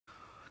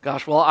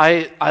Gosh, well,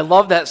 I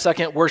love that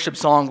second worship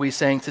song we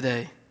sang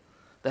today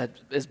that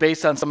is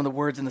based on some of the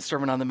words in the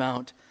Sermon on the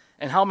Mount.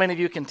 And how many of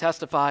you can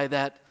testify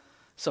that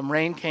some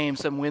rain came,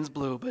 some winds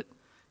blew, but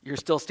you're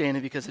still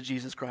standing because of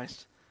Jesus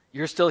Christ?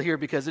 You're still here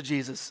because of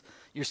Jesus.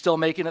 You're still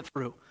making it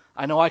through.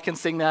 I know I can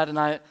sing that,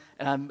 and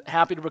I'm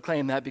happy to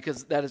proclaim that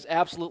because that is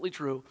absolutely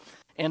true.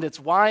 And it's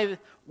why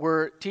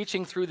we're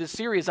teaching through this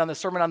series on the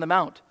Sermon on the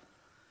Mount.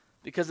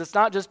 Because it's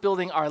not just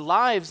building our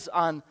lives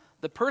on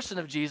the person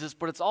of Jesus,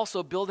 but it's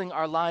also building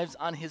our lives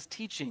on his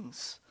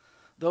teachings.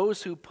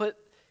 Those who put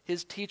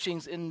his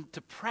teachings into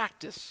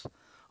practice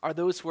are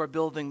those who are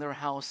building their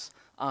house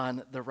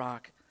on the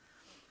rock.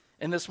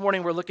 And this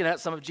morning we're looking at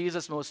some of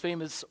Jesus' most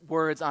famous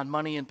words on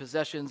money and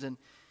possessions, and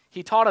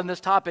he taught on this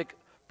topic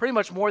pretty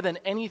much more than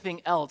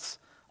anything else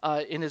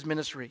in his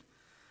ministry.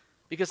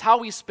 Because how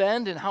we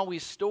spend and how we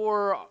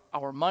store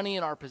our money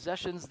and our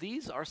possessions,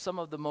 these are some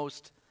of the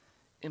most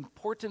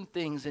important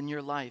things in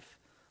your life,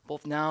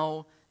 both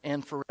now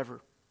and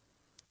forever.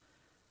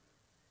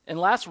 And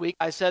last week,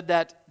 I said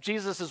that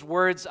Jesus'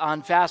 words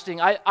on fasting,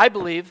 I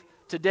believe,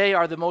 today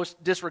are the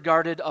most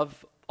disregarded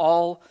of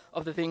all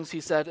of the things he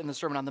said in the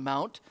Sermon on the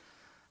Mount.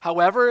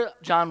 However,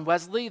 John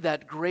Wesley,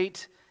 that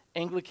great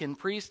Anglican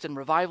priest and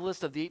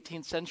revivalist of the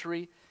 18th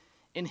century,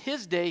 in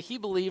his day, he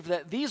believed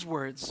that these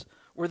words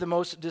were the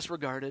most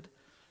disregarded,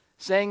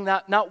 saying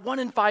that not 1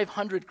 in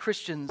 500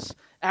 Christians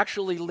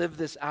actually live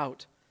this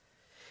out.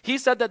 He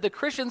said that the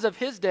Christians of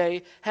his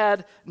day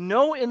had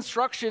no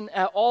instruction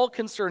at all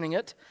concerning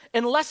it,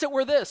 unless it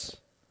were this: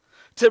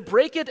 to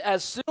break it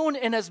as soon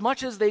and as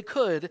much as they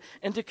could,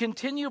 and to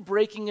continue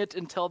breaking it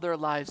until their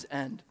lives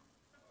end.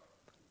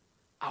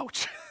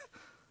 Ouch.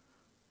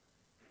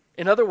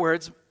 In other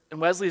words, in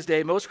Wesley's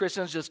day, most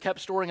Christians just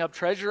kept storing up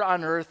treasure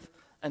on earth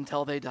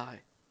until they die.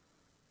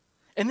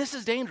 And this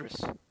is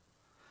dangerous,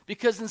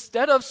 because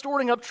instead of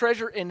storing up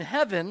treasure in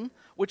heaven,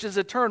 which is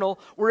eternal,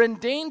 we're in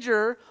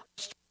danger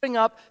storing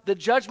up the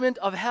judgment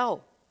of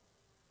hell.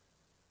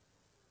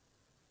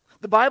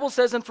 The Bible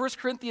says in 1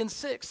 Corinthians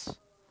 6,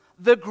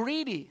 the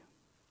greedy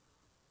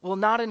will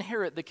not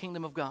inherit the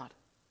kingdom of God.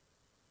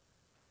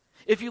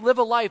 If you live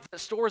a life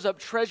that stores up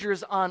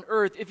treasures on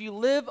earth, if you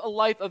live a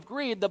life of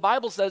greed, the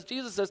Bible says,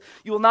 Jesus says,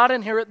 you will not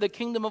inherit the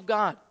kingdom of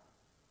God.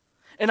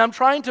 And I'm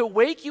trying to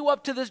wake you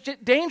up to this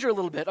danger a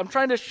little bit. I'm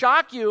trying to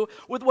shock you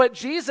with what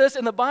Jesus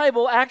and the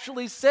Bible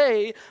actually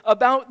say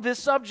about this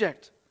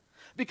subject.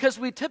 Because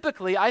we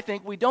typically, I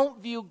think, we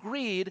don't view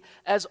greed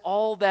as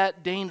all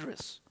that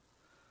dangerous.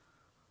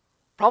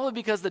 Probably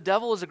because the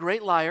devil is a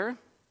great liar,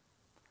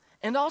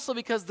 and also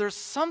because there's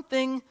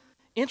something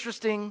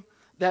interesting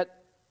that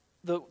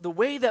the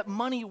way that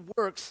money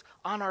works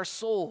on our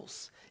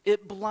souls,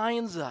 it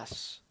blinds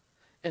us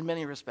in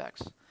many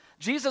respects.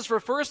 Jesus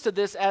refers to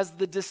this as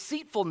the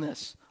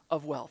deceitfulness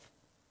of wealth.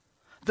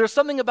 There's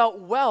something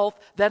about wealth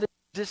that is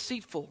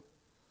deceitful.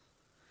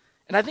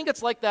 And I think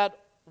it's like that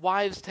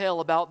wives' tale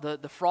about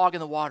the frog in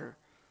the water.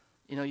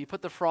 You know, you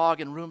put the frog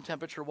in room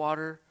temperature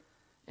water,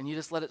 and you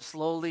just let it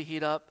slowly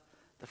heat up.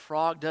 The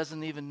frog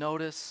doesn't even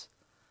notice,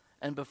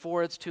 and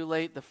before it's too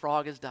late, the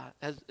frog is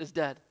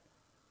dead,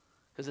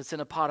 because it's in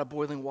a pot of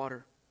boiling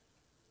water.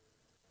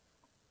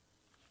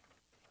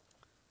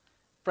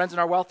 Friends, in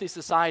our wealthy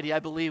society, I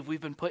believe we've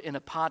been put in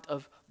a pot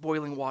of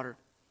boiling water.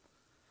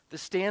 The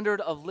standard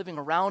of living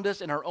around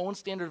us and our own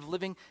standard of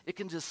living, it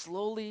can just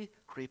slowly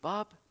creep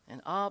up and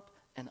up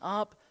and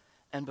up,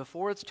 and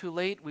before it's too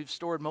late, we've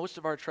stored most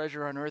of our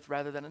treasure on earth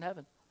rather than in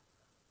heaven.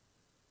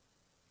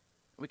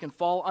 We can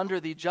fall under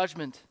the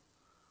judgment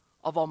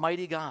of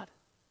Almighty God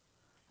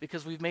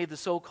because we've made the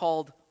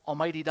so-called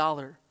almighty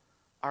dollar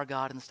our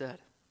God instead.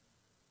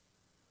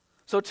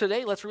 So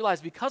today, let's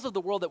realize because of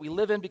the world that we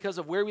live in, because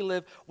of where we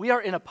live, we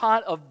are in a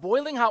pot of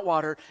boiling hot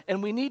water,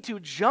 and we need to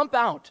jump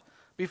out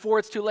before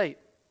it's too late.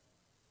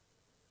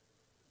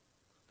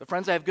 But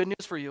friends, I have good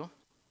news for you.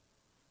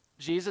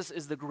 Jesus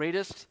is the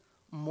greatest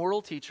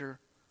moral teacher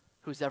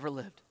who's ever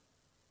lived.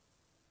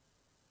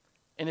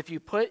 And if you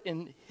put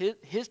in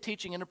his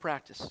teaching into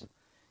practice,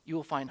 you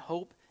will find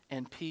hope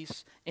and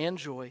peace and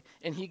joy.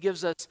 And he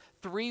gives us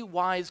 3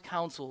 wise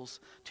counsels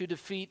to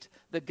defeat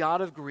the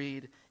god of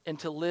greed and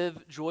to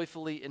live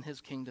joyfully in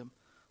his kingdom.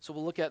 So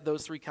we'll look at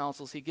those 3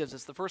 counsels he gives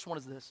us. The first one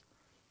is this: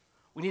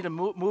 we need to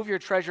move your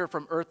treasure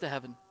from earth to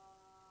heaven.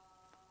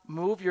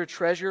 Move your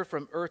treasure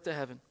from earth to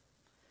heaven.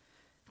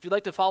 If you'd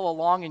like to follow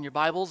along in your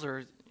Bibles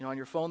or on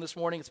your phone this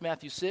morning, it's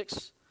Matthew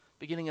 6,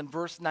 beginning in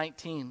verse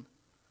 19.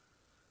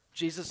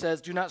 Jesus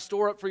says, "Do not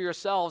store up for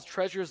yourselves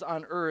treasures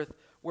on earth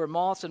where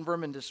moths and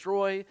vermin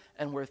destroy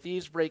and where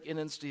thieves break in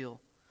and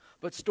steal.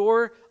 But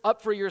store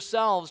up for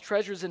yourselves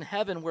treasures in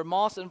heaven where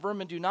moths and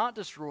vermin do not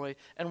destroy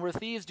and where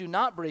thieves do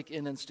not break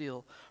in and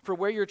steal. For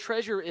where your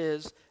treasure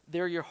is,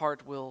 there your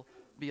heart will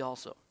be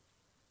also."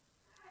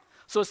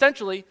 So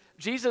essentially,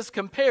 Jesus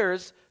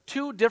compares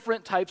 2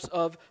 different types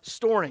of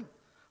storing.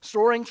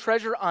 Storing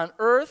treasure on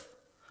earth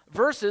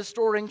versus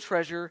storing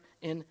treasure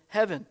in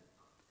heaven.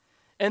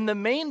 And the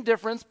main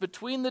difference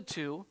between the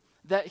two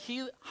that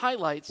he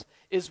highlights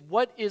is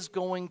what is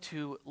going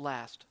to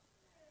last.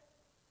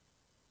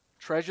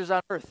 treasures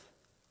on earth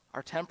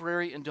are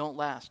temporary and don't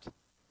last.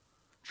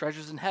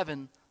 Treasures in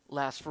heaven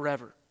last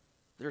forever.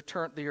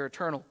 They're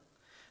eternal.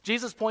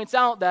 Jesus points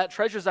out that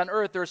treasures on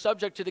earth are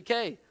subject to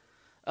decay.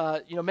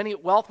 Many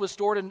wealth was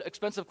stored in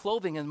expensive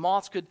clothing, and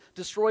moths could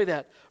destroy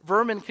that.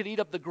 Vermin could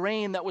eat up the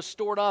grain that was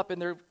stored up in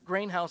their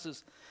grain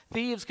houses.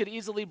 Thieves could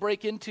easily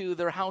break into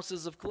their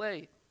houses of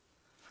clay.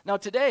 Now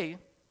today,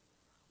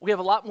 we have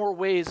a lot more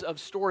ways of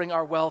storing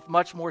our wealth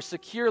much more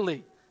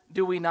securely,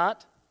 do we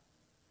not?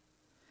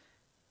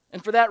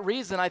 And for that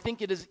reason, I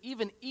think it is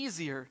even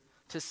easier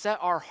to set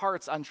our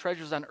hearts on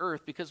treasures on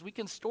earth because we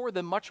can store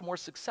them much more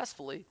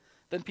successfully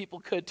than people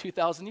could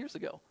 2,000 years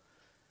ago.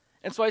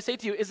 And so I say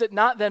to you, is it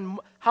not then,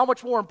 how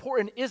much more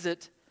important is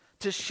it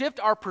to shift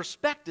our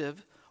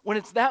perspective when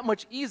it's that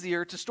much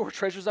easier to store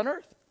treasures on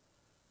earth?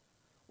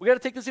 We got to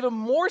take this even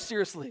more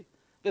seriously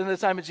than the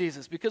time of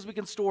Jesus because we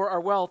can store our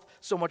wealth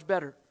so much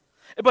better.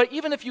 But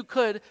even if you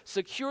could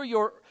secure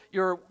your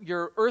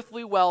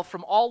earthly wealth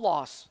from all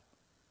loss,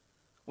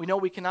 we know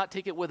we cannot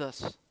take it with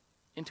us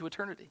into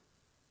eternity.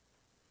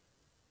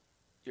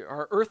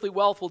 Our earthly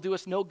wealth will do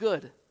us no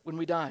good when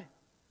we die.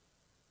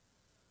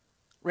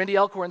 Randy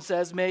Alcorn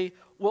says, may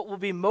what will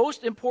be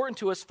most important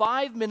to us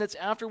 5 minutes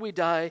after we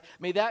die,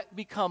 may that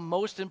become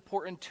most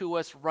important to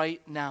us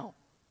right now.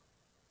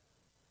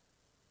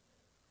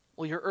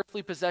 Will your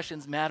earthly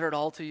possessions matter at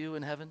all to you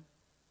in heaven?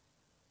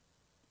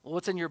 Will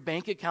what's in your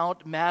bank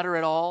account matter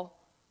at all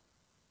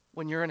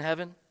when you're in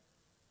heaven?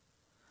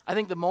 I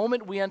think the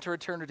moment we enter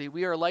eternity,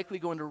 we are likely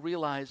going to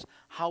realize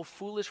how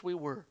foolish we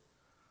were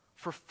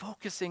for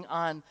focusing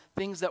on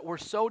things that were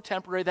so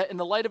temporary that in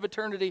the light of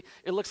eternity,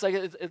 it looks like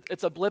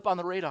it's a blip on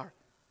the radar.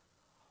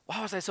 Why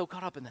was I so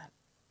caught up in that?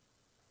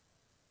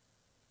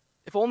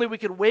 If only we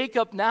could wake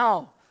up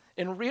now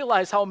and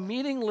realize how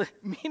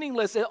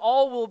meaningless it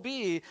all will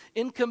be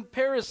in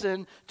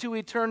comparison to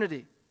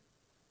eternity.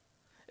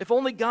 If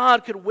only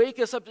God could wake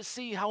us up to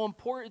see how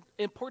important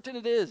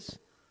it is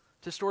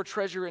to store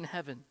treasure in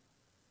heaven.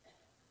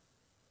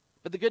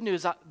 But the good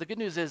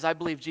news is I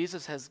believe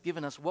Jesus has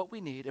given us what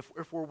we need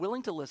if we're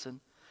willing to listen,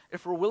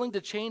 if we're willing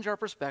to change our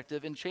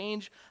perspective and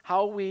change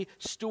how we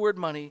steward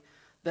money,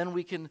 then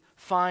we can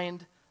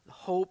find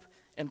hope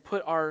and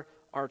put our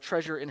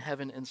treasure in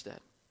heaven instead.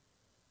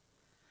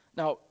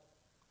 Now,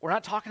 we're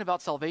not talking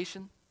about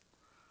salvation.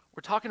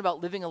 We're talking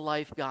about living a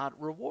life God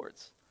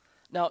rewards.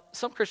 Now,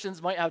 some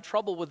Christians might have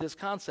trouble with this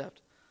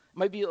concept. It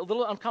might be a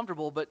little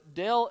uncomfortable, but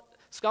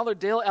scholar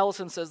Dale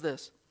Allison says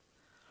this.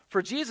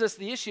 For Jesus,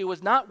 the issue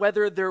was not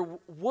whether there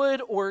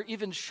would or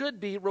even should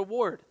be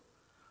reward.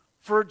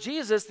 For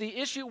Jesus, the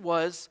issue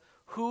was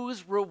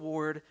whose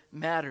reward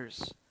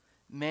matters,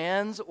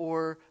 man's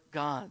or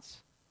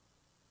God's.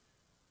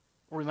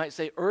 Or we might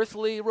say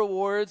earthly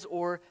rewards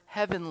or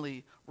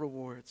heavenly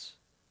rewards.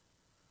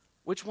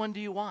 Which one do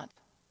you want?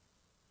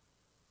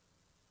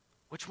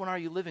 Which one are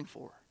you living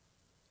for?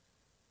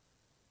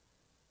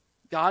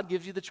 God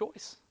gives you the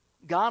choice.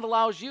 God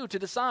allows you to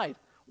decide,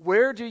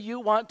 where do you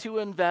want to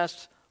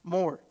invest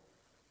more?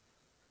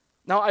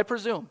 Now, I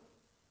presume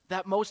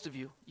that most of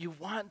you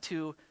want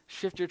to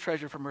shift your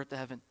treasure from earth to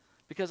heaven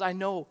because I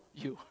know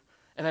you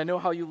and I know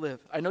how you live.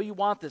 I know you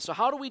want this. So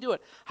how do we do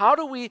it? How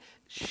do we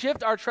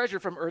shift our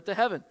treasure from earth to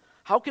heaven?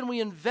 How can we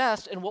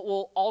invest in what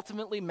will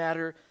ultimately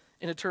matter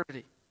in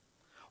eternity?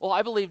 Well,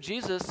 I believe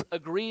Jesus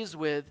agrees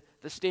with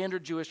the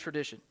standard Jewish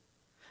tradition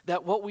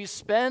that what we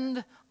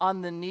spend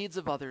on the needs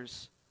of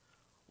others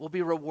will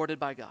be rewarded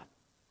by God.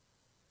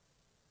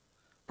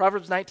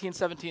 Proverbs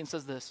 19:17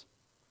 says this,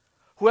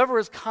 whoever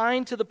is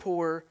kind to the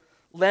poor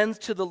lends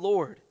to the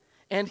Lord,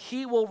 and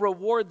he will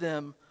reward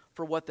them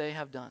for what they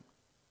have done.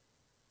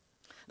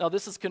 Now,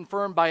 this is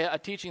confirmed by a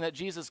teaching that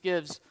Jesus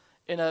gives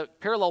in a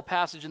parallel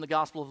passage in the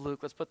Gospel of Luke.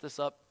 Let's put this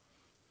up.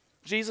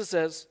 Jesus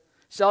says,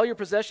 sell your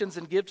possessions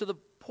and give to the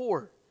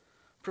poor.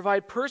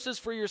 Provide purses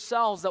for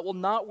yourselves that will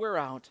not wear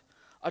out,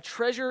 a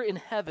treasure in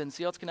heaven.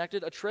 See how it's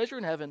connected? A treasure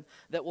in heaven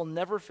that will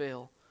never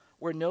fail,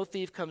 where no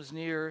thief comes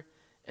near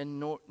and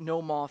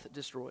no moth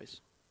destroys.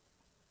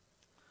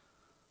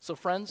 So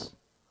friends,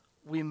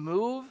 we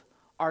move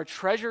our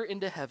treasure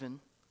into heaven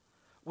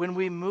when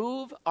we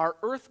move our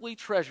earthly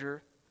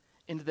treasure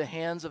into the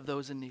hands of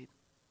those in need.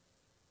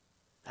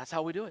 That's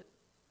how we do it.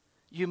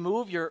 You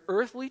move your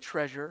earthly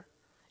treasure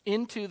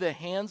into the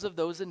hands of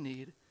those in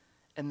need,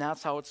 and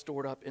that's how it's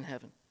stored up in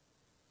heaven.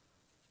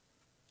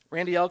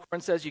 Randy Alcorn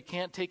says you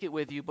can't take it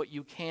with you, but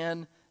you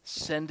can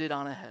send it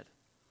on ahead.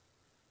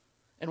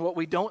 And what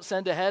we don't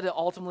send ahead, it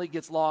ultimately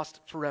gets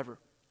lost forever.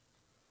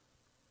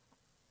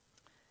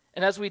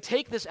 And as we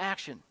take this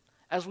action,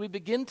 as we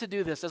begin to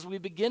do this, as we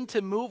begin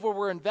to move where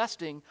we're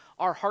investing,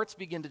 our hearts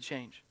begin to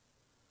change.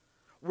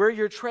 Where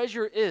your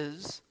treasure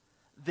is,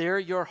 there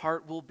your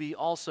heart will be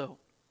also.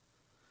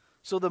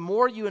 So the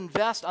more you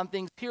invest on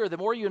things here, the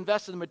more you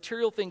invest in the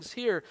material things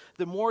here,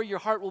 the more your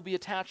heart will be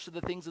attached to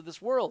the things of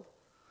this world.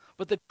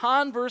 But the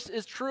converse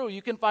is true.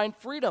 You can find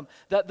freedom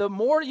that the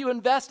more you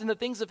invest in the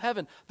things of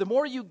heaven, the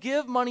more you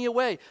give money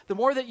away, the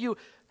more that you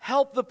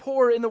help the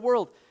poor in the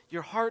world,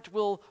 your heart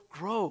will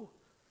grow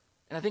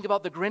And I think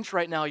about the Grinch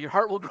right now. Your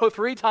heart will grow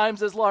 3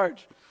 times as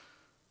large.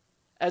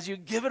 As you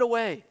give it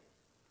away,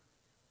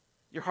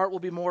 your heart will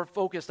be more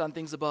focused on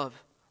things above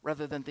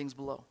rather than things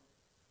below.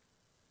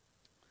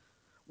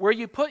 Where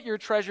you put your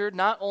treasure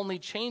not only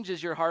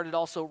changes your heart, it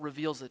also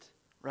reveals it,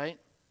 right?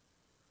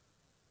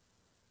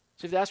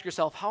 So you have to ask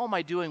yourself, how am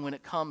I doing when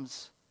it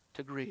comes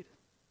to greed?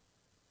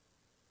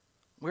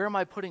 Where am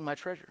I putting my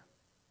treasure?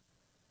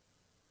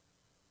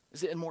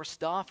 Is it in more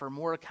stuff or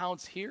more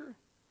accounts here?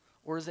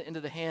 Or is it into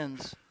the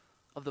hands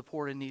of the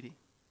poor and needy?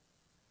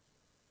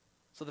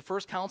 So the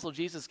first counsel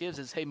Jesus gives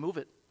is, hey, move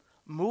it.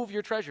 Move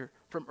your treasure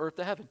from earth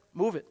to heaven.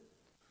 Move it.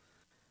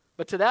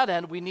 But to that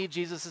end, we need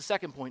Jesus'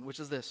 second point, which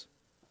is this.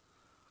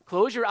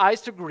 Close your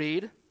eyes to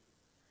greed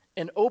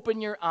and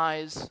open your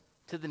eyes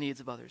to the needs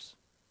of others.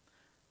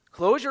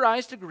 Close your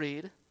eyes to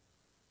greed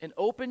and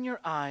open your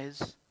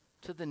eyes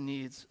to the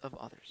needs of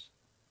others.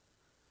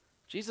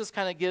 Jesus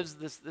kind of gives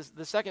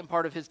the second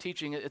part of his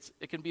teaching.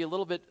 It can be a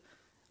little bit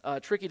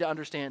tricky to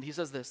understand. He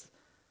says this,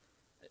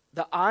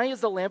 the eye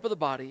is the lamp of the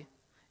body.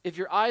 If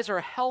your eyes are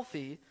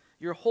healthy,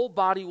 your whole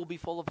body will be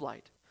full of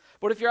light.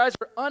 But if your eyes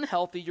are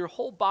unhealthy, your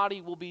whole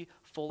body will be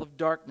full of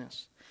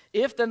darkness.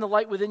 If then the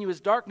light within you is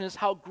darkness,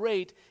 how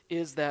great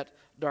is that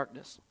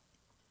darkness?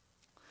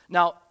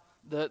 Now,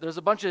 there's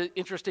a bunch of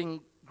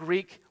interesting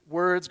Greek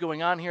words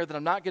going on here that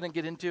I'm not going to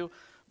get into,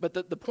 but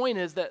the point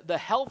is that the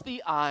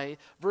healthy eye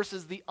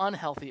versus the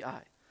unhealthy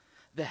eye.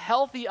 The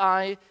healthy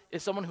eye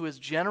is someone who is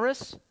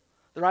generous.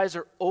 Their eyes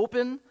are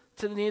open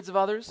to the needs of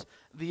others.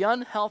 The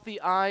unhealthy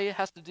eye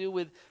has to do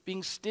with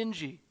being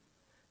stingy,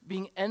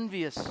 being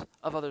envious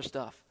of other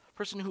stuff, a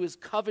person who is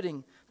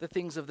coveting the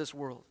things of this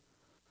world.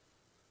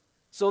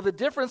 So the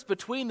difference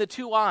between the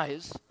two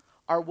eyes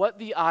are what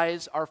the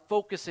eyes are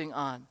focusing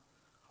on,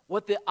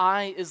 what the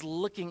eye is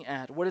looking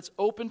at, what it's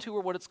open to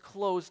or what it's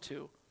closed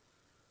to.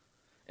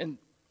 And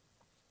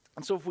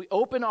so if we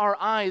open our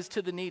eyes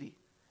to the needy,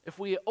 if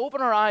we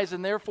open our eyes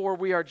and therefore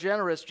we are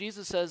generous,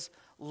 Jesus says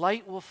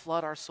light will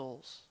flood our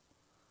souls.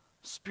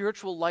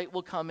 Spiritual light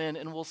will come in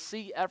and we'll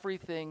see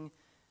everything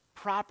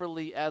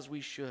properly as we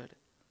should.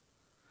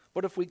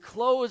 But if we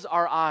close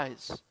our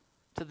eyes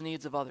to the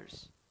needs of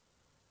others,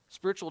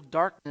 spiritual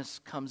darkness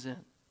comes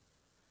in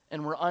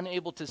and we're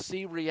unable to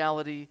see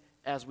reality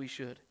as we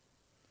should.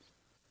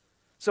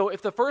 So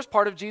if the first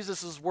part of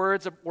Jesus'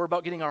 words were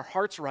about getting our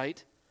hearts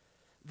right,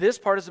 this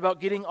part is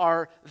about getting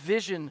our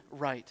vision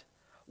right.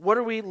 What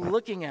are we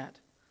looking at?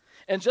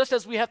 And just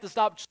as we have to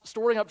stop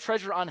storing up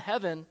treasure on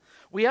heaven,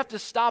 we have to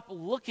stop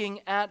looking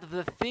at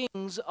the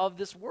things of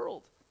this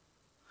world.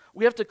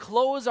 We have to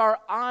close our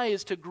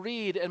eyes to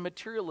greed and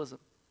materialism.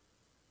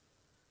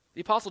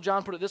 The Apostle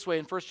John put it this way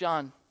in 1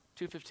 John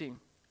 2:15.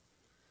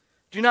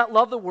 Do not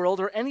love the world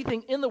or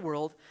anything in the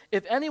world.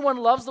 If anyone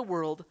loves the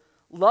world,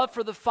 love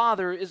for the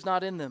Father is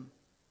not in them.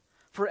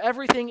 For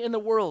everything in the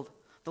world,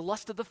 the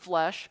lust of the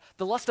flesh,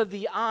 the lust of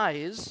the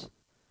eyes,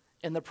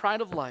 and the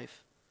pride of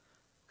life,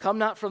 come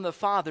not from the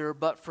Father,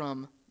 but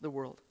from the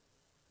world.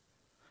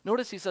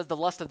 Notice he says the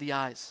lust of the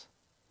eyes.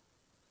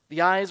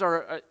 The eyes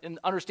are, in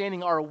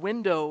understanding, are a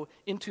window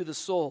into the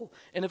soul.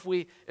 And if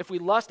we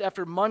lust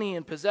after money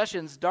and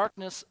possessions,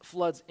 darkness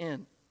floods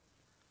in.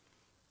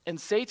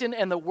 And Satan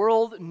and the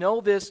world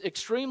know this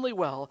extremely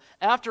well.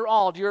 After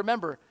all, do you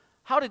remember,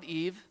 how did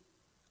Eve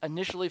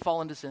initially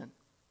fall into sin?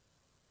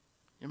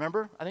 You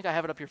remember? I think I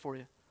have it up here for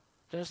you.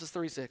 Genesis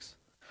 3:6.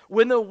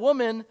 When the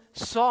woman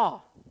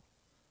saw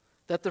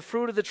that the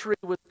fruit of the tree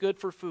was good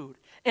for food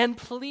and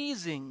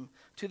pleasing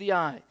to the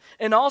eye,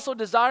 and also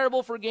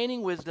desirable for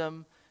gaining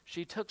wisdom,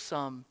 she took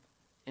some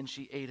and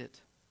she ate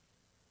it.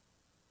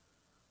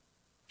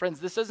 Friends,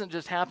 this doesn't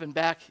just happen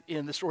back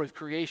in the story of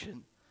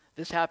creation.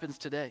 This happens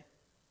today.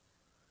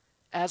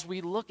 As we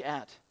look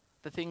at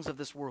the things of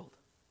this world,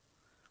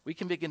 we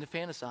can begin to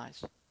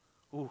fantasize.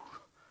 Ooh,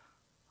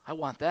 I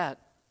want that.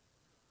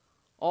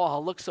 Oh,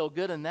 I'll look so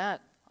good in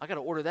that. I got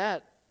to order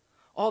that.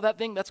 Oh, that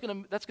thing, that's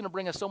gonna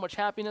bring us so much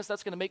happiness.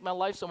 That's going to make my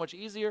life so much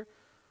easier.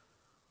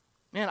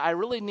 Man, I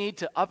really need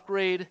to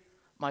upgrade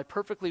my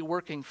perfectly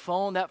working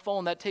phone. That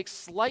phone that takes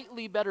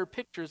slightly better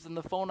pictures than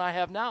the phone I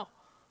have now.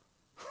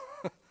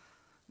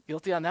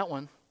 Guilty on that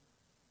one.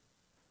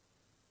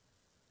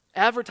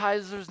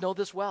 Advertisers know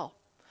this well.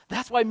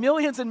 That's why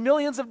millions and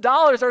millions of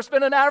dollars are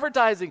spent on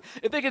advertising.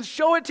 If they can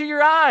show it to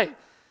your eye,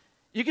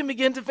 you can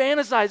begin to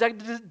fantasize. I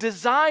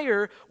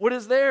desire what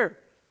is there.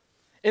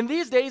 And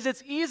these days,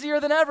 it's easier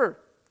than ever.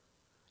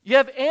 You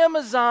have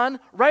Amazon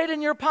right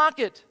in your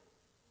pocket.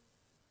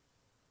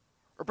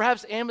 Or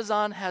perhaps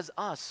Amazon has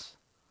us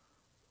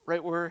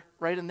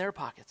right in their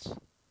pockets,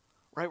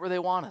 right where they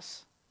want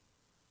us,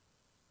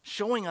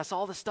 showing us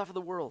all the stuff of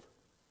the world.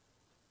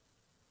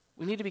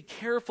 We need to be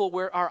careful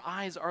where our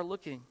eyes are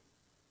looking.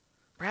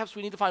 Perhaps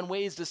we need to find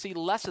ways to see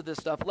less of this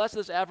stuff, less of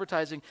this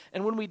advertising,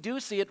 and when we do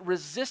see it,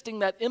 resisting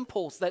that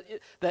impulse,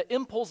 that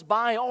impulse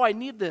buy, oh, I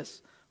need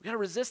this. We've got to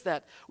resist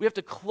that. We have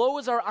to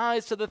close our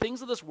eyes to the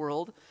things of this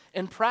world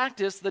and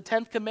practice the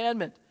 10th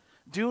commandment.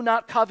 Do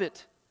not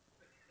covet.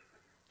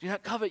 Do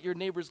not covet your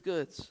neighbor's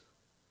goods.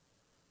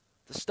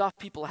 The stuff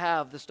people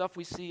have, the stuff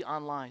we see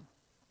online.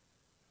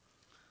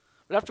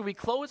 But after we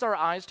close our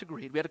eyes to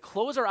greed, we had to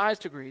close our eyes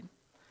to greed,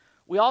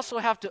 we also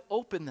have to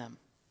open them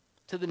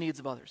to the needs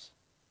of others.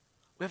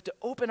 We have to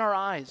open our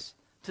eyes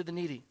to the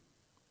needy.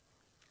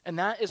 And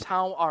that is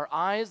how our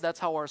eyes, that's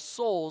how our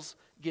souls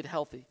get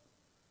healthy.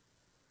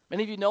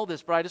 Many of you know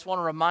this, but I just want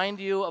to remind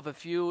you of a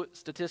few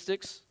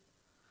statistics.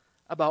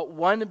 About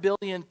 1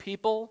 billion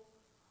people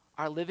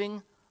are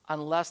living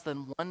on less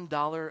than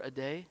 $1 a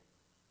day.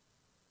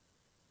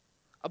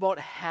 About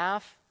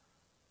half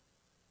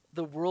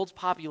the world's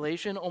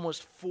population,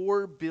 almost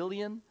 4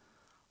 billion,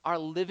 are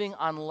living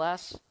on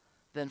less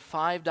than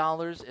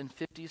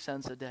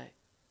 $5.50 a day.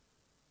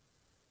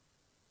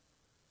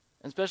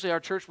 And especially our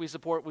church, we've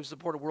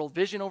supported World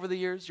Vision over the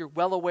years. You're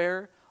well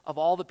aware of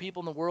all the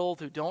people in the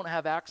world who don't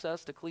have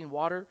access to clean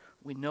water.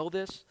 We know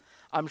this.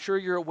 I'm sure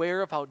you're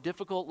aware of how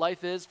difficult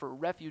life is for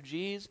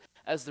refugees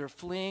as they're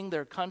fleeing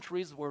their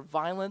countries where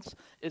violence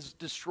is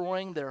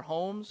destroying their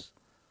homes.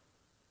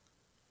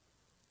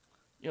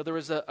 You know, there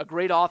was a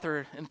great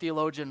author and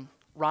theologian,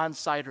 Ron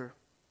Sider,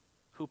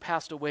 who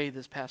passed away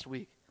this past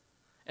week.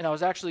 And I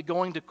was actually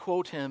going to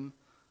quote him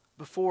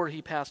before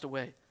he passed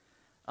away.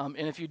 And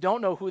if you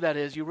don't know who that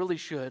is, you really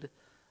should.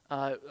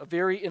 A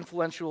very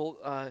influential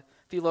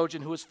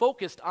theologian who was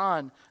focused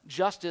on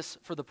justice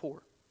for the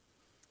poor.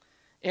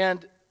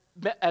 And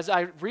as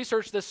I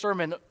researched this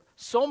sermon,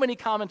 so many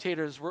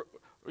commentators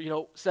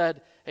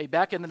said, hey,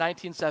 back in the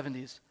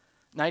 1970s,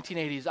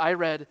 1980s, I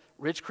read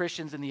Rich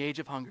Christians in the Age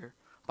of Hunger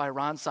by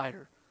Ron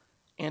Sider,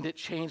 and it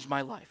changed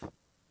my life.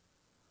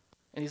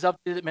 And he's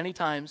updated it many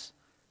times.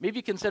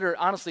 Maybe consider,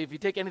 honestly, if you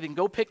take anything,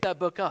 go pick that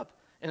book up.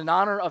 And in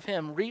honor of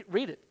him,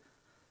 read it.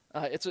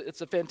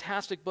 It's a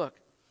fantastic book.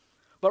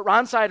 But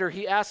Ron Sider,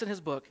 he asks in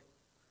his book,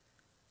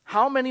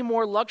 how many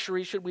more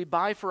luxuries should we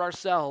buy for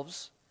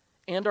ourselves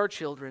and our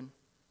children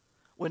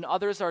when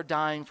others are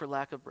dying for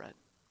lack of bread?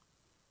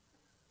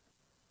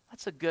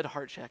 That's a good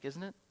heart check,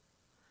 isn't it?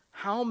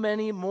 How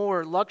many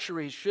more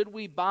luxuries should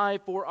we buy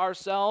for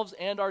ourselves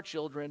and our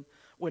children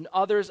when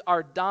others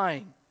are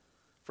dying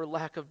for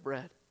lack of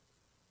bread?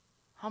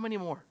 How many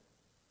more?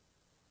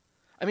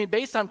 I mean,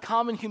 based on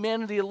common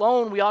humanity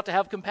alone, we ought to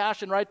have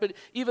compassion, right? But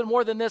even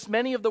more than this,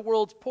 many of the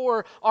world's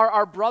poor are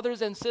our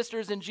brothers and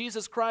sisters in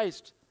Jesus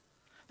Christ.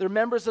 They're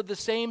members of the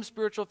same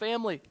spiritual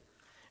family.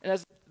 And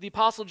as the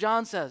Apostle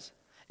John says,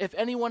 if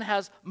anyone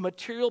has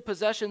material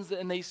possessions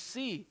and they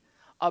see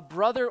a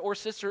brother or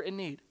sister in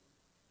need,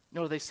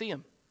 no, they see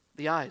him,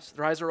 their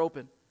eyes are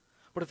open.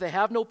 But if they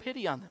have no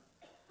pity on them,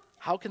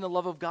 how can the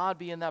love of God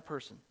be in that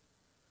person?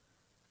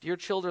 Dear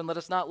children, let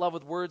us not love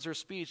with words or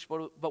speech,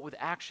 but with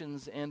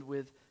actions and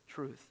with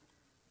truth.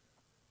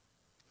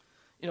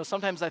 You know,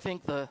 sometimes I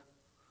think the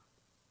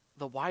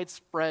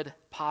widespread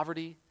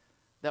poverty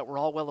that we're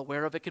all well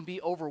aware of, it can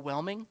be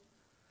overwhelming,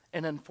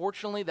 and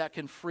unfortunately that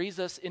can freeze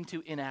us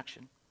into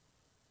inaction.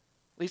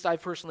 At least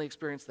I've personally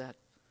experienced that.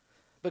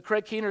 But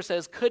Craig Keener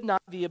says, could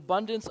not the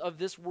abundance of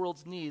this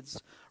world's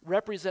needs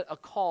represent a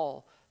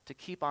call to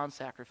keep on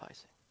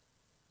sacrificing?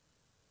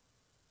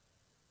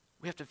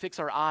 We have to fix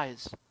our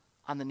eyes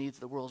on the needs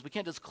of the world. We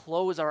can't just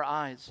close our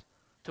eyes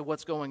to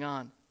what's going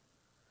on.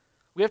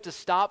 We have to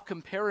stop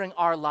comparing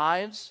our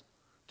lives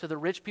to the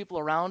rich people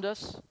around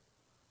us,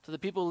 to the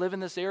people who live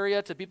in this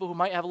area, to people who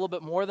might have a little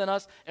bit more than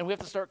us, and we have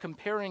to start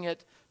comparing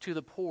it to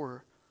the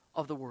poor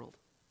of the world.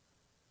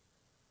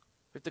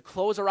 We have to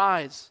close our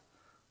eyes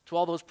to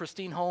all those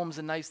pristine homes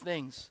and nice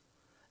things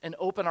and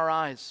open our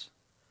eyes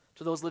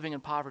to those living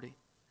in poverty.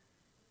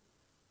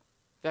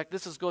 In fact,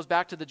 this goes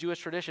back to the Jewish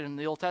tradition in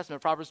the Old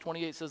Testament. Proverbs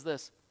 28 says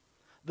this,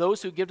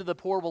 those who give to the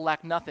poor will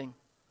lack nothing,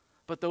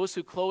 but those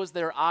who close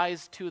their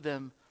eyes to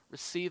them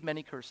receive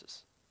many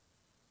curses.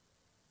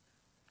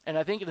 And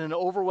I think in an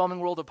overwhelming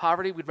world of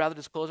poverty, we'd rather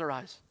just close our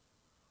eyes.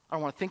 I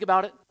don't want to think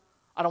about it.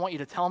 I don't want you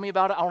to tell me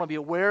about it. I don't want to be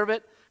aware of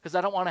it because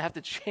I don't want to have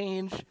to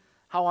change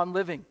how I'm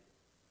living.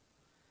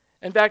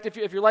 In fact,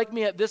 if you're like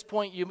me at this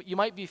point, you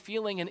might be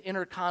feeling an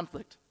inner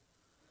conflict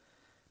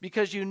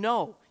because you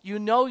know you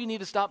need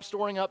to stop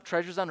storing up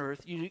treasures on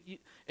earth,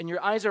 and your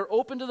eyes are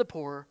open to the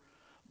poor,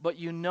 but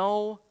you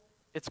know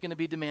it's going to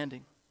be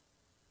demanding.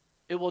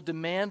 It will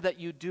demand that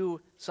you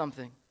do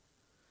something.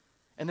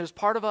 And there's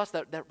part of us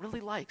that really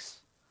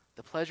likes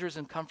the pleasures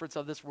and comforts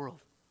of this world,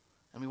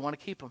 and we want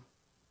to keep them.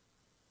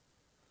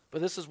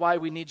 But this is why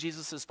we need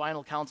Jesus'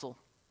 final counsel,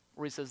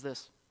 where he says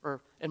this,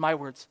 or in my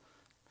words,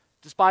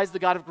 despise the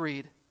God of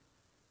greed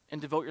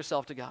and devote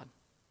yourself to God.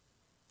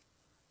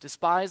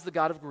 Despise the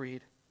God of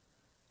greed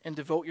and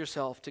devote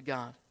yourself to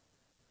God.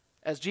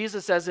 As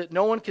Jesus says it,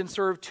 no one can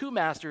serve two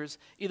masters.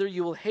 Either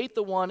you will hate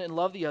the one and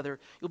love the other.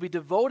 You'll be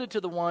devoted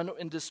to the one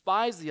and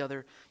despise the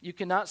other. You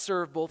cannot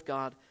serve both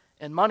God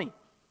and money.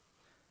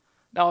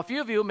 Now, a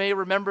few of you may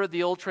remember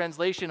the old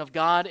translation of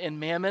God and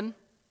mammon,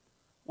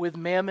 with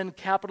mammon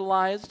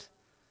capitalized,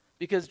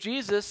 because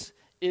Jesus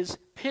is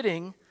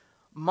pitting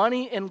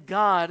money and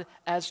God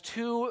as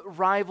two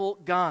rival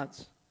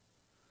gods.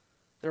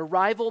 They're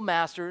rival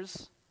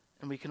masters,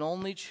 and we can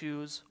only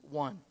choose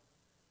one.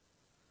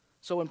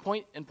 So in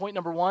point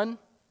number one,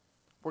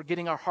 we're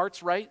getting our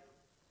hearts right.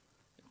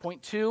 In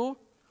point two,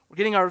 We're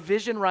getting our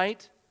vision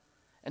right.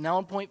 And now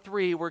in point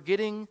 3, we're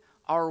getting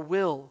our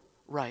will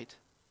right.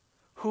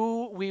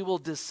 Who we will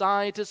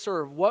decide to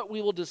serve, what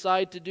we will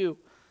decide to do.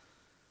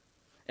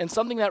 And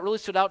something that really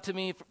stood out to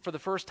me for the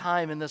first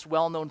time in this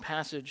well-known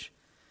passage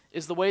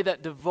is the way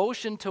that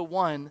devotion to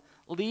one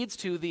leads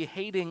to the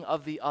hating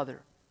of the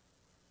other.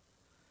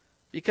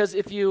 Because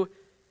if you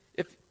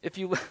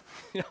you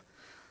know,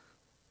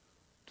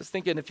 just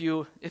thinking, if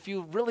you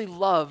really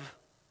love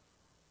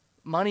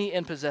money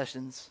and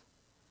possessions,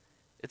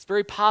 it's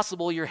very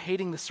possible you're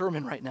hating the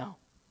sermon right now.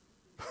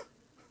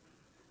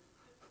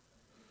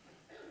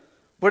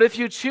 But if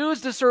you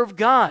choose to serve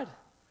God,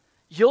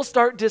 you'll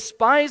start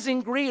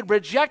despising greed,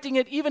 rejecting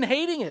it, even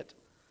hating it.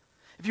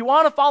 If you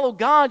want to follow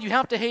God, you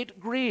have to hate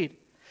greed.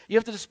 You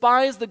have to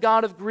despise the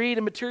god of greed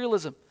and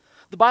materialism.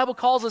 The Bible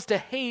calls us to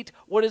hate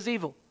what is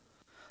evil.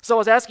 So I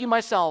was asking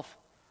myself,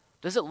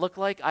 does it look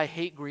like I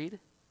hate greed?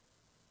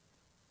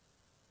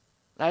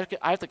 I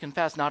have to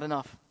confess, not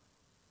enough.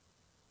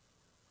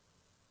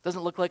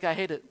 Doesn't look like I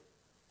hate it.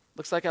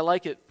 Looks like I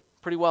like it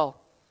pretty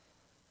well.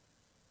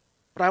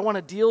 But I want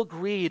to deal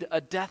greed a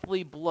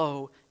deathly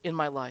blow in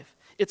my life.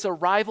 It's a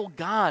rival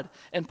god.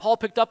 And Paul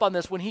picked up on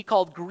this when he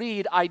called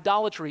greed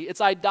idolatry.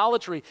 It's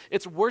idolatry.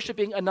 It's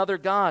worshiping another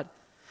god.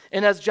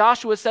 And as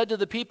Joshua said to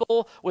the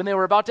people when they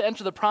were about to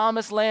enter the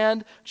promised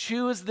land,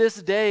 choose this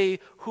day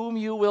whom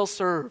you will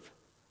serve.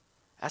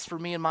 As for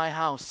me and my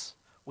house,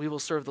 we will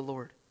serve the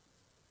Lord.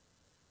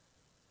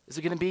 Is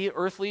it going to be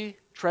earthly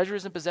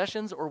treasures and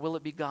possessions, or will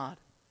it be God?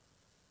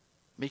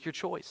 Make your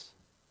choice.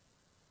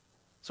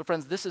 So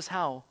friends, this is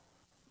how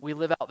we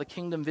live out the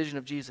kingdom vision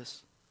of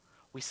Jesus.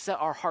 We set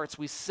our hearts,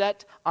 we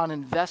set on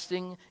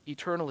investing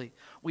eternally.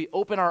 We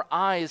open our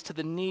eyes to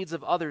the needs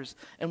of others,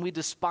 and we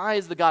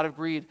despise the god of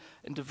greed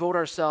and devote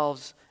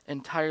ourselves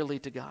entirely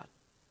to God.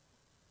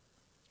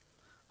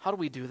 How do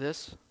we do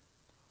this?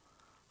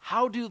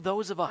 How do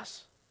those of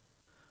us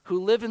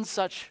who live in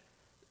such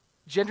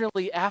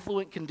generally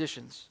affluent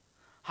conditions,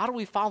 how do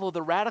we follow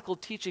the radical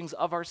teachings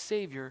of our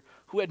Savior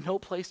who had no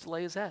place to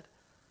lay his head?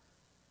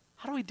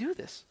 How do we do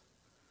this?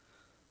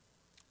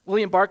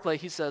 William Barclay,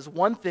 he says,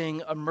 one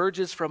thing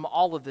emerges from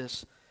all of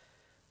this.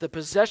 The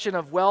possession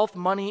of wealth,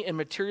 money, and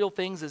material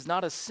things is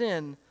not a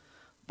sin,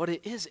 but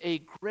it is a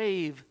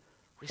grave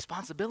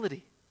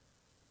responsibility.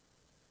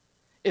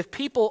 If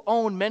people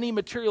own many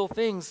material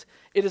things,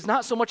 it is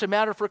not so much a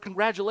matter for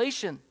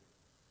congratulation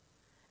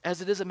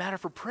as it is a matter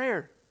for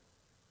prayer,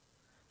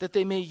 that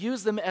they may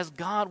use them as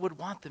God would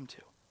want them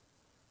to.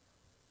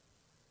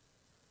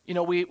 You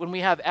know, when we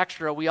have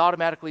extra, we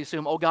automatically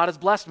assume, oh, God has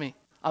blessed me.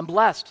 I'm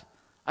blessed.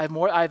 I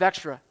have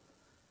extra.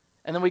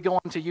 And then we go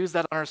on to use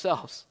that on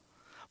ourselves.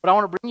 But I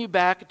want to bring you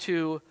back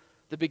to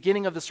the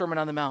beginning of the Sermon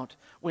on the Mount,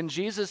 when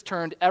Jesus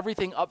turned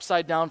everything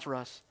upside down for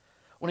us.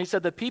 When he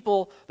said the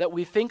people that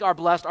we think are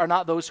blessed are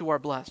not those who are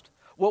blessed.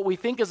 What we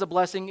think is a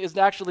blessing is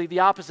actually the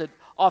opposite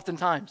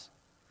oftentimes.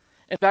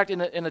 In fact,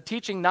 in a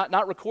teaching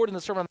not recorded in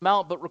the Sermon on the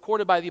Mount, but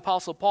recorded by the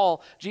Apostle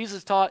Paul,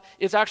 Jesus taught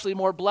it's actually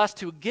more blessed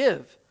to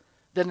give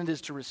than it is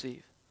to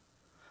receive.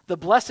 The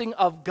blessing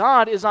of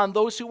God is on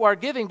those who are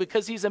giving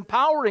because he's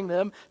empowering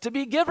them to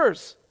be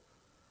givers.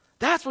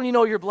 That's when you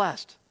know you're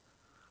blessed.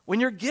 When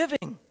you're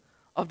giving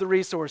of the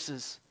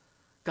resources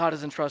God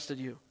has entrusted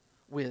you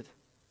with.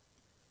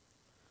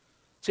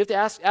 So you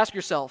have to ask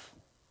yourself,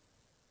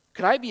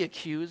 could I be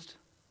accused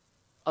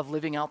of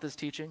living out this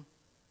teaching?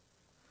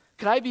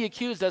 Could I be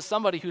accused as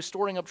somebody who's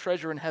storing up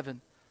treasure in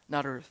heaven,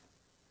 not earth?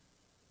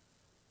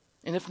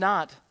 And if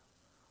not,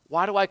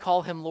 why do I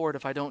call him Lord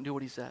if I don't do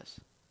what he says?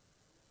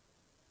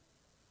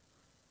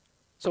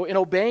 So in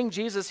obeying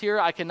Jesus here,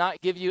 I cannot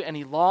give you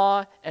any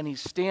law, any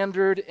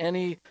standard,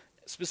 any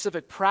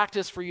specific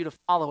practice for you to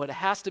follow. It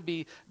has to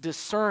be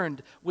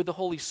discerned with the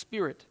Holy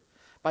Spirit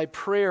by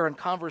prayer and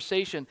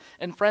conversation.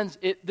 And friends,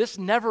 this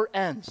never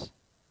ends.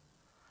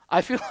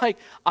 I feel like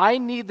I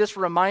need this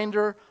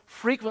reminder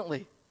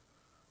frequently,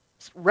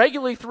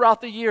 regularly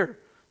throughout the year,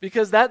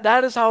 because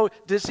that is how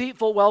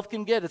deceitful wealth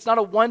can get. It's not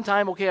a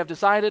one-time, okay, I've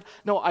decided.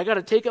 No, I got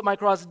to take up my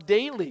cross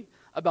daily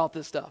about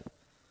this stuff.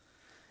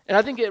 And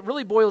I think it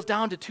really boils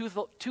down to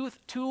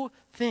two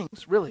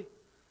things, really.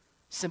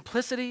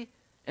 Simplicity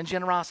and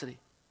generosity.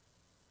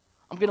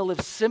 I'm going to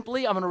live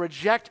simply. I'm going to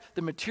reject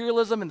the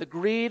materialism and the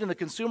greed and the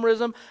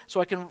consumerism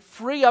so I can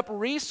free up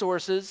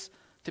resources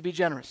to be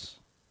generous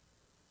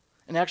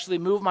and actually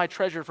move my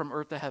treasure from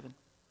earth to heaven.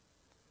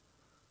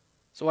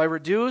 So I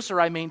reduce or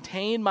I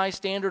maintain my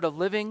standard of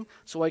living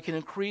so I can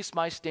increase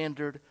my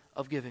standard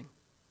of giving.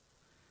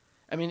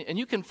 I mean, and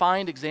you can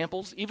find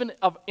examples, even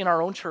in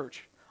our own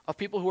church, of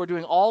people who are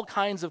doing all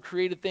kinds of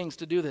creative things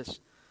to do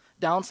this.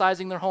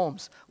 Downsizing their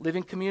homes,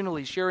 living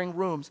communally, sharing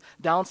rooms,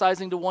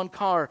 downsizing to one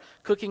car,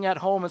 cooking at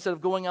home instead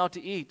of going out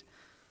to eat.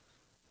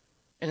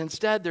 And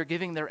instead, they're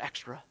giving their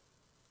extra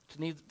to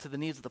the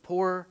needs of the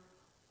poor,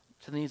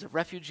 to the needs of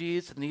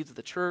refugees, to the needs of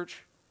the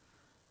church,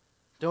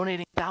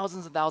 donating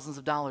thousands and thousands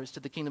of dollars to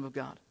the kingdom of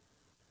God.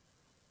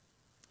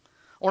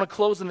 I want to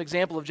close with an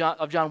example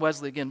of John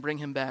Wesley again, bring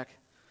him back.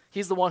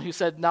 He's the one who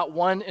said not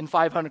 1 in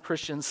 500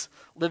 Christians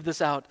live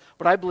this out,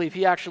 but I believe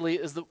he actually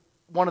is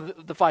one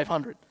of the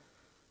 500.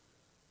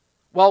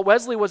 While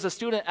Wesley was a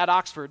student at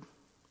Oxford,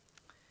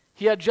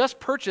 he had just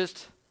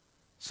purchased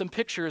some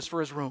pictures for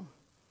his room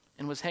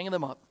and was hanging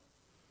them up.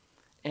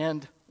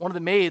 And one of the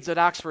maids at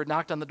Oxford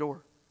knocked on the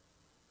door.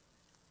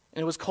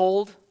 And it was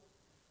cold,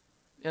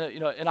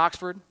 in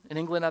Oxford, in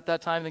England at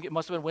that time. I think it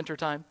must have been winter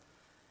time.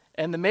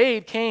 And the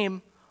maid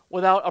came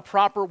without a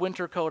proper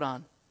winter coat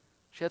on.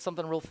 She had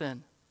something real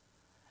thin.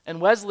 And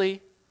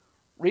Wesley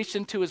reached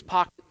into his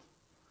pocket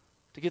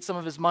to get some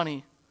of his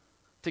money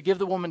to give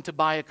the woman to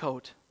buy a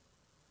coat.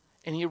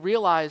 And he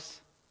realized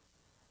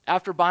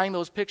after buying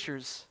those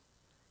pictures,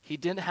 he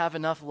didn't have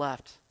enough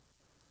left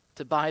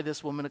to buy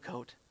this woman a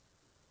coat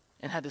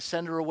and had to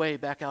send her away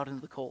back out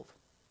into the cold.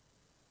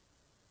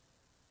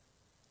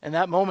 In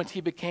that moment,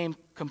 he became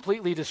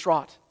completely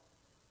distraught.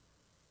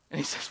 And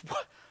he says,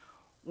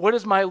 what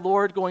is my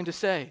Lord going to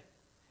say?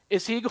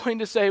 Is he going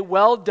to say,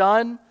 well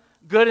done,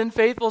 good and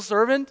faithful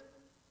servant?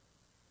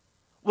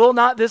 Will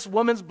not this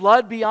woman's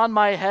blood be on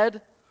my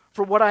head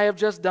for what I have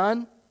just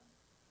done?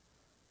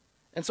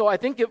 And so I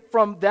think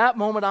from that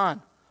moment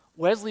on,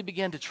 Wesley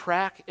began to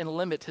track and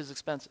limit his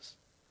expenses.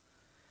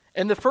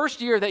 In the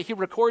first year that he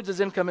records his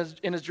income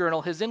in his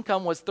journal, his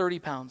income was 30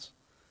 pounds.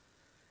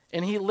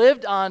 And he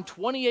lived on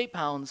 28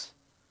 pounds,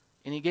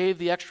 and he gave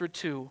the extra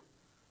 2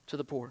 to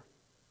the poor.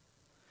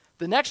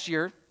 The next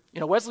year,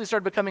 Wesley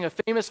started becoming a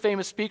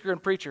famous speaker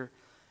and preacher,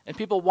 and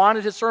people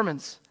wanted his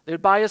sermons. They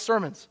would buy his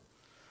sermons.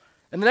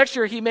 And the next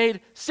year, he made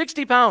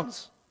 60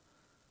 pounds,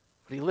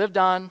 but he lived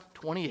on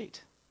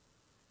 28.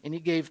 And he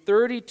gave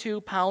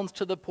 32 pounds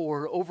to the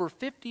poor, over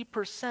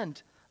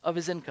 50% of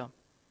his income.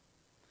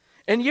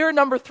 In year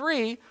number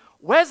 3,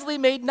 Wesley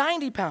made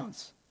 90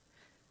 pounds,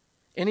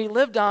 and he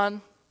lived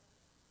on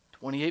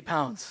 28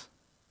 pounds,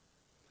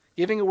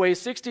 giving away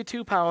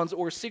 62 pounds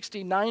or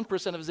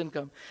 69% of his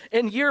income.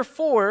 In year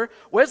 4,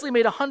 Wesley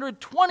made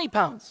 120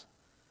 pounds.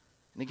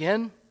 And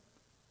again,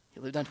 he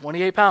lived on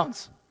 28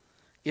 pounds,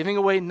 giving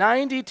away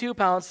 92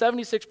 pounds,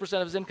 76%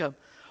 of his income.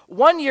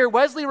 One year,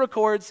 Wesley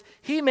records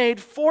he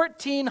made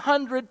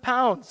 1,400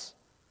 pounds.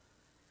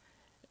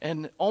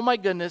 And oh my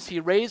goodness, he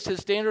raised his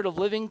standard of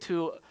living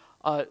to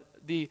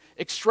the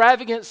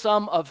extravagant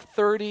sum of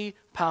 30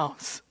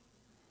 pounds.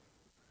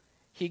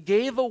 He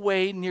gave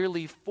away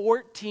nearly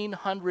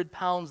 1,400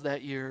 pounds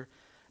that year,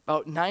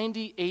 about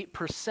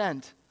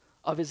 98%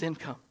 of his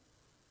income.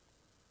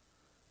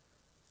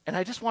 And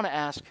I just want to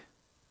ask,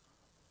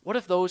 what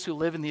if those who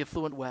live in the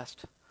affluent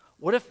West,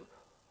 what if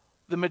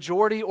the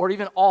majority or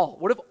even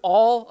what if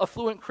all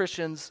affluent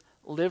Christians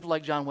lived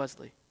like John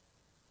Wesley?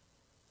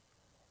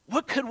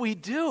 What could we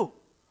do?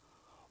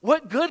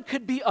 What good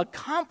could be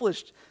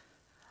accomplished?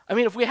 I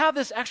mean, if we have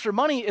this extra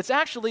money, it's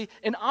actually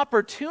an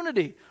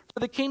opportunity for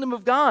the kingdom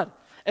of God.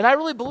 And I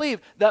really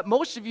believe that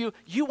most of you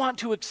want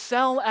to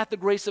excel at the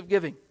grace of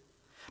giving.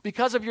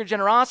 Because of your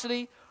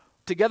generosity,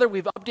 together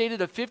we've updated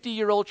a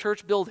 50-year-old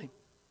church building.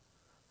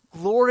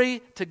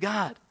 Glory to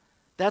God.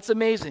 That's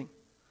amazing.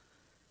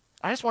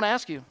 I just want to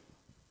ask you,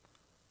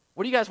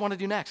 what do you guys want to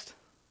do next?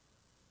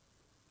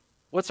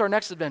 What's our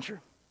next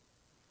adventure?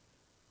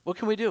 What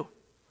can we do?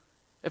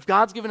 If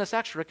God's given us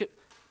extra, do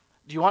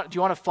you want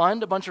to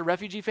fund a bunch of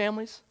refugee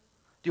families?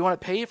 Do you want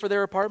to pay for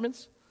their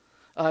apartments?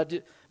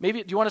 Do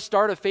you want to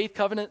start a Faith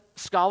Covenant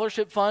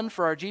scholarship fund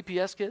for our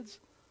GPS kids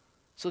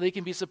so they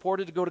can be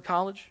supported to go to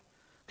college?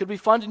 Could we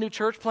fund a new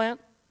church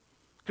plant?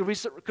 Could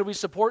we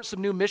support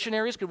some new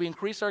missionaries? Could we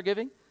increase our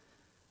giving?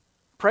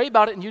 Pray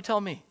about it and you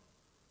tell me.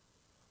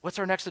 What's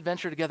our next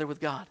adventure together with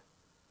God?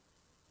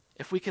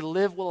 If we could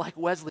live like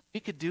Wesley,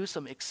 we could do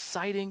some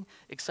exciting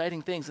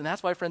things. And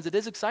that's why, friends, it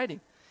is exciting.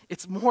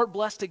 It's more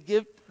blessed to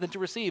give than to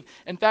receive.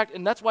 In fact,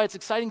 and that's why it's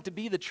exciting to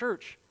be the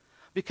church.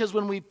 Because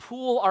when we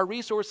pool our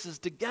resources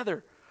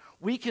together,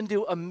 we can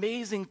do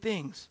amazing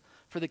things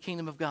for the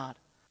kingdom of God.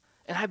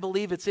 And I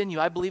believe it's in you.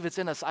 I believe it's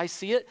in us. I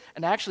see it,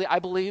 and actually I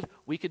believe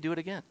we could do it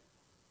again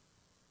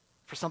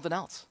for something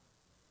else.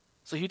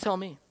 So you tell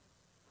me.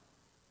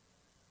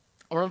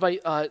 I want to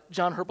invite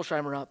John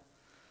Herpelsheimer up.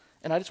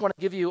 And I just want to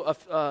give you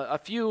a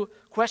few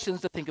questions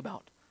to think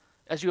about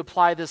as you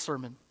apply this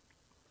sermon.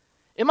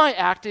 Am I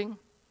acting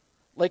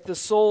like the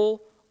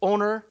sole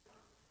owner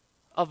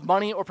of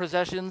money or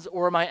possessions,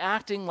 or am I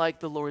acting like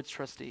the Lord's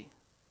trustee?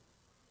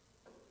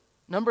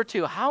 Number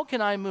 2, how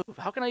can I move?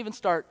 How can I even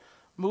start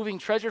moving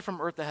treasure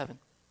from earth to heaven?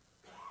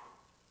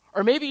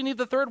 Or maybe you need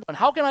the third one.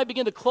 How can I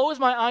begin to close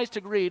my eyes to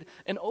greed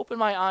and open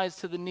my eyes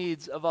to the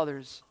needs of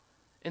others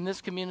in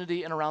this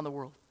community and around the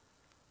world?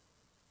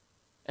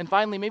 And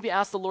finally, maybe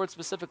ask the Lord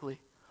specifically,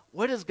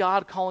 what is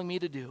God calling me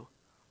to do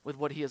with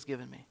what he has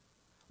given me?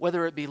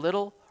 Whether it be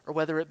little or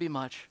whether it be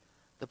much,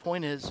 the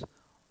point is,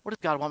 what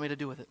does God want me to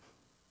do with it?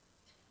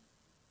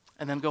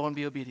 And then go and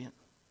be obedient.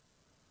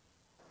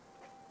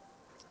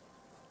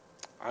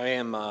 I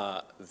am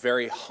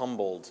very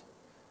humbled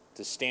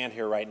to stand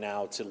here right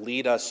now to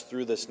lead us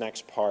through this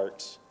next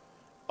part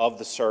of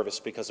the service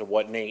because of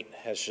what Nate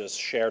has just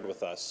shared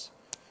with us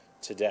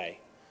today.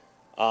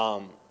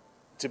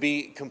 To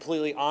be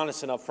completely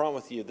honest and upfront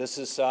with you,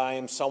 I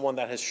am someone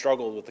that has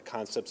struggled with the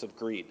concepts of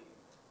greed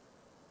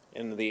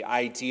and the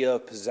idea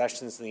of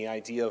possessions and the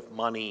idea of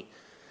money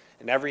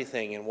and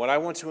everything. And what I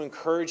want to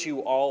encourage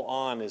you all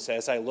on is,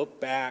 as I look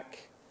back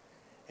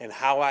and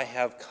how I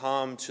have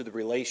come to the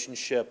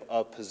relationship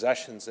of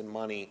possessions and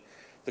money,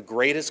 the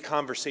greatest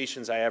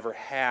conversations I ever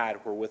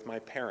had were with my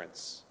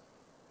parents.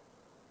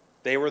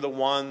 They were the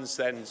ones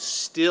that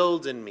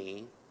instilled in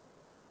me,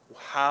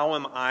 how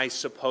am I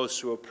supposed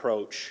to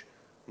approach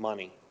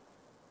money?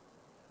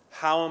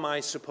 How am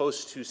I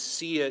supposed to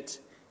see it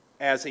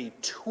as a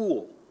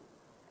tool?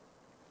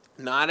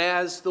 Not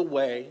as the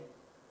way,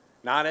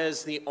 not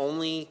as the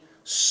only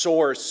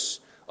source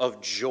of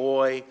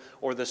joy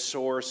or the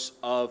source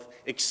of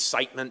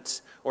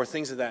excitement or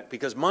things of that.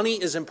 Because money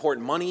is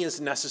important. Money is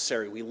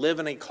necessary. We live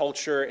in a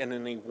culture and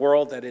in a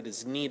world that it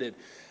is needed.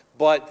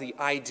 But the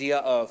idea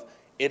of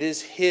it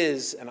is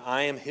his and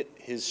I am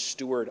his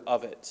steward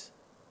of it.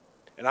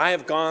 And I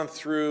have gone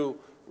through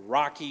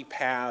rocky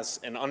paths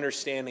and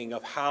understanding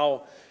of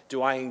how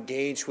do I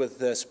engage with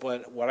this,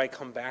 but what I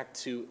come back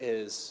to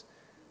is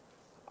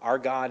our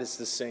God is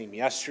the same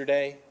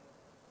yesterday,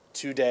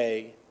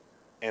 today,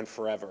 and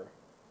forever.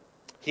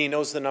 He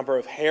knows the number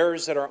of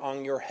hairs that are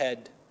on your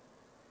head.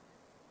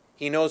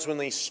 He knows when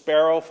the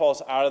sparrow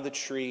falls out of the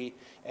tree,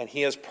 and he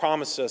has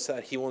promised us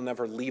that he will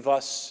never leave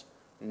us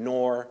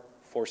nor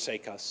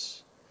forsake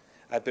us.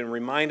 I've been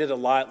reminded a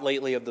lot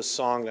lately of the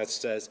song that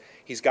says,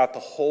 he's got the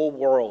whole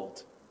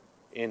world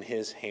in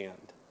his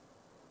hand.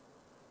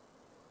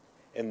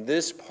 And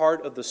this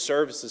part of the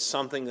service is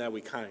something that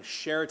we kind of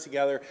share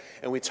together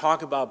and we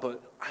talk about,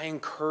 but I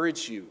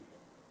encourage you,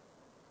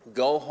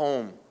 go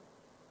home,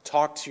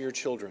 talk to your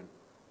children,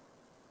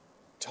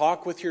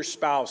 talk with your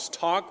spouse,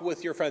 talk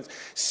with your friends,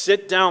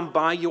 sit down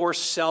by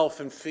yourself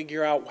and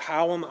figure out,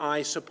 how am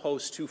I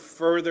supposed to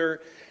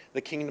further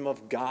the kingdom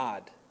of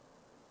God?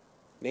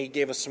 Nate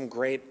gave us some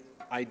great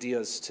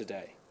ideas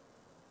today.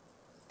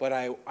 But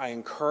I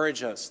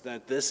encourage us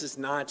that this is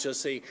not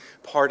just a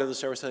part of the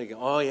service that we go,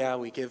 oh yeah,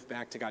 we give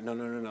back to God.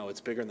 No. It's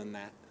bigger than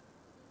that.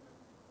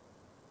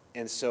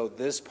 And so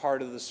this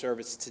part of the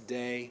service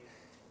today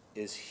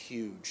is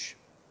huge.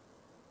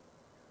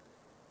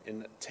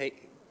 And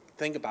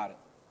think about it.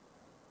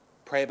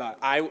 Pray about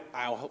it.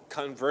 I'll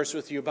converse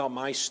with you about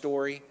my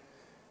story.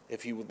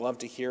 If you would love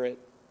to hear it,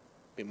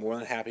 be more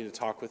than happy to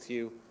talk with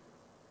you.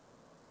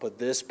 But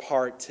this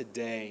part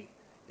today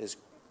is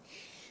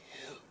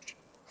huge.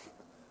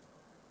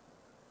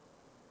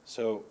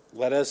 So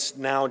let us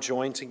now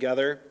join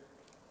together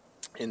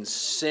and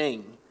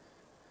sing,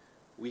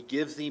 "We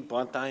Give Thee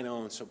But Thine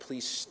Own." So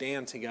please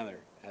stand together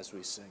as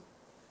we sing.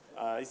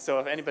 So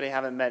if anybody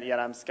haven't met yet,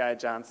 I'm Sky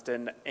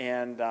Johnston,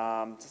 and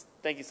just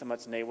thank you so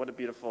much, Nate. What a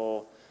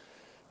beautiful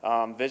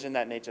vision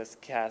that Nate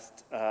just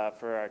cast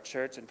for our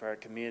church and for our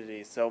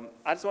community. So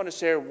I just want to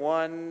share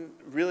one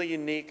really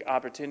unique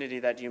opportunity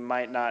that you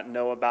might not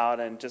know about,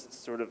 and just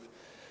sort of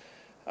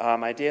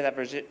idea that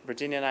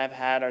Virginia and I have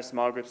had, our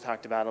small groups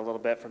talked about a little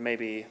bit, for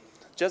maybe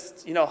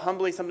just,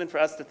 humbly something for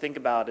us to think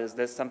about. Is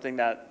this something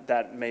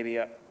that maybe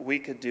we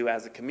could do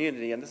as a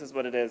community? And this is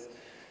what it is.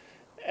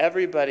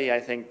 Everybody, I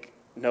think,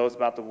 knows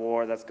about the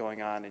war that's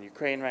going on in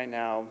Ukraine right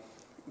now,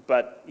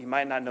 but you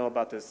might not know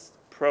about this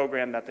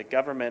program that the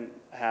government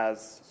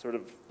has sort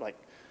of like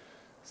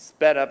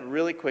sped up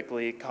really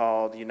quickly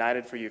called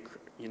United for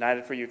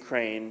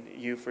Ukraine,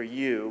 U for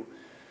You,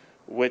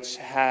 which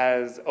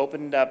has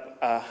opened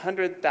up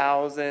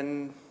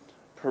 100,000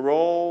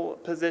 parole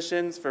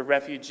positions for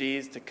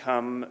refugees to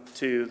come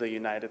to the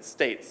United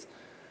States.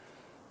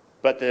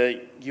 But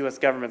the U.S.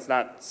 government's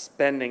not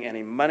spending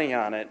any money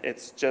on it.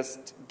 It's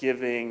just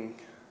giving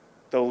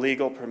the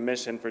legal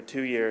permission for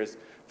 2 years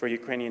for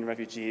Ukrainian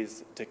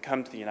refugees to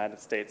come to the United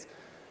States.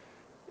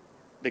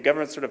 The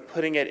government's sort of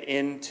putting it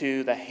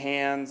into the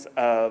hands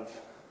of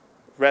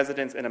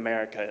residents in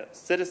America,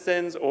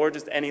 citizens or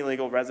just any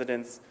legal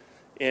residents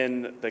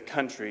in the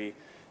country.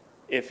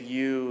 If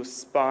you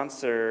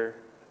sponsor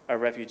a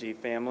refugee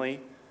family,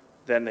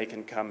 then they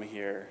can come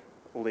here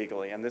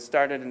legally. And this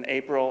started in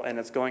April, and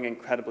it's going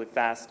incredibly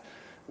fast.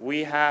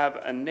 We have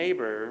a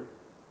neighbor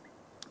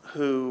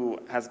who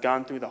has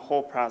gone through the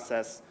whole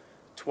process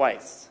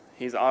twice.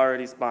 He's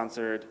already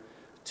sponsored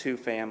 2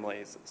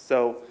 families.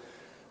 So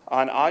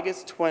on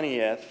August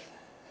 20th,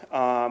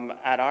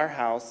 at our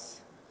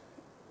house,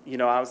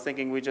 I was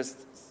thinking we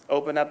just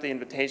open up the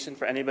invitation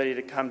for anybody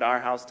to come to our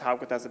house, talk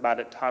with us about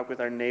it, talk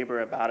with our neighbor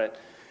about it,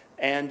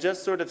 and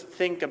just sort of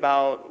think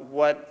about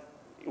what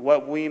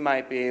we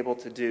might be able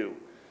to do.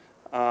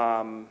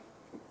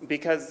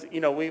 Because,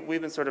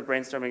 we've been sort of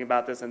brainstorming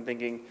about this and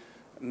thinking,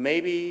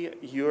 maybe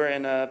you're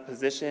in a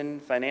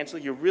position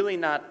financially, you're really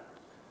not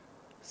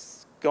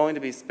going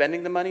to be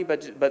spending the money,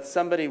 but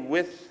somebody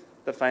with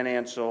the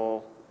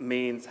financial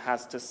means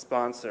has to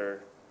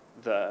sponsor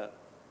the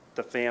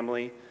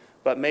family.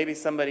 But maybe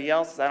somebody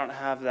else, I don't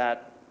have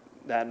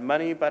that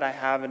money, but I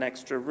have an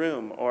extra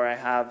room, or I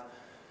have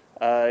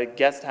a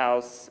guest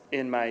house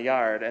in my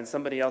yard, and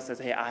somebody else says,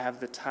 hey, I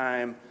have the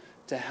time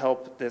to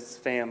help this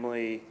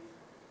family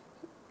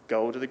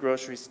go to the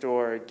grocery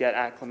store, get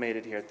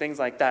acclimated here, things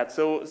like that.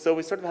 So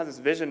we sort of have this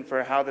vision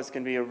for how this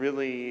can be a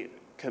really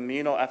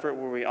communal effort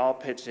where we all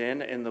pitch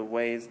in the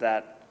ways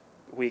that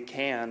we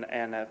can,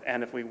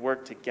 and if we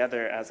work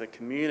together as a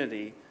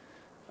community,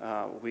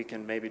 we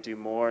can maybe do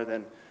more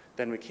than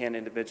we can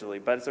individually.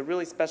 But it's a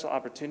really special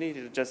opportunity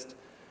to just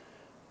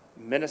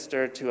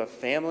minister to a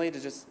family, to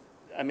just,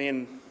 I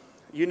mean,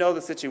 you know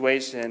the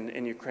situation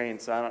in Ukraine,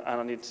 so I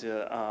don't need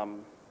to,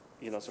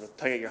 sort of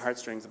tug at your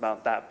heartstrings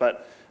about that.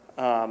 But,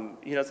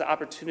 it's an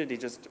opportunity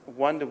just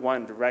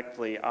one-to-one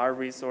directly, our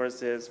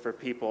resources for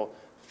people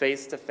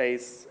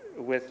face-to-face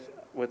with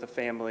a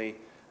family,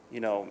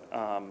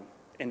 in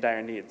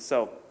dire need.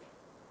 So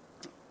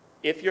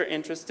if you're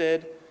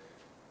interested,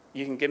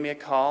 you can give me a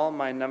call.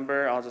 My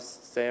number, I'll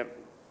just say it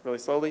really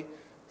slowly,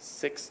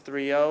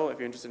 630, if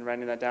you're interested in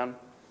writing that down,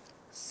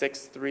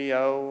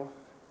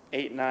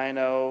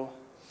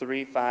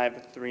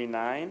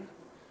 630-890-3539.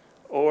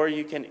 Or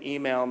you can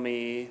email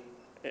me.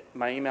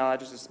 My email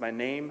address is my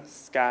name,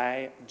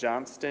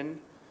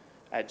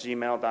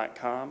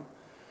 skyjohnston@gmail.com.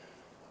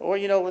 Or,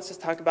 let's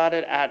just talk about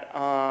it at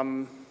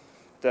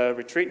the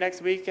retreat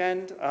next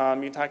weekend. You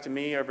can talk to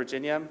me or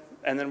Virginia.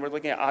 And then we're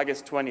looking at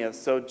August 20th.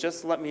 So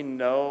just let me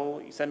know.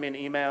 You send me an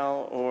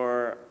email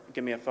or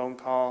give me a phone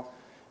call,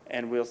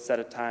 and we'll set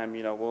a time.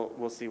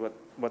 We'll see what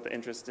the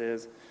interest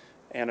is.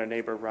 And our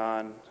neighbor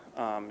Ron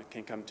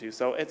can come too.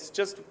 So it's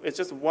just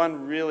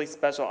one really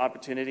special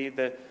opportunity.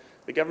 The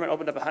government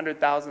opened up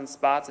 100,000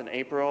 spots in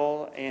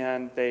April,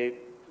 and they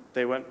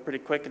went pretty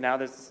quick. And now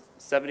there's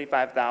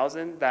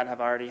 75,000 that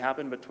have already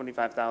happened, but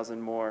 25,000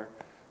 more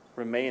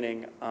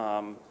remaining.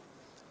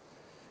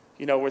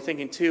 We're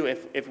thinking too,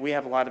 if we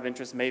have a lot of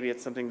interest, maybe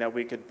it's something that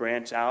we could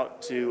branch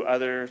out to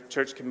other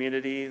church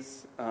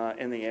communities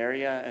in the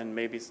area, and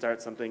maybe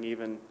start something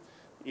even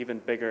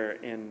bigger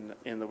in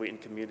the Wheaton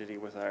community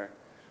with our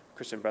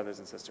Christian brothers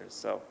and sisters.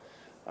 So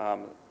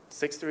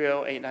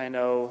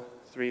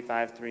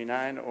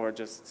 630-890-3539, or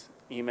just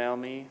email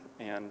me,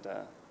 and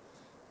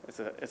it's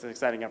an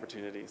exciting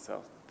opportunity.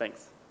 So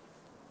thanks.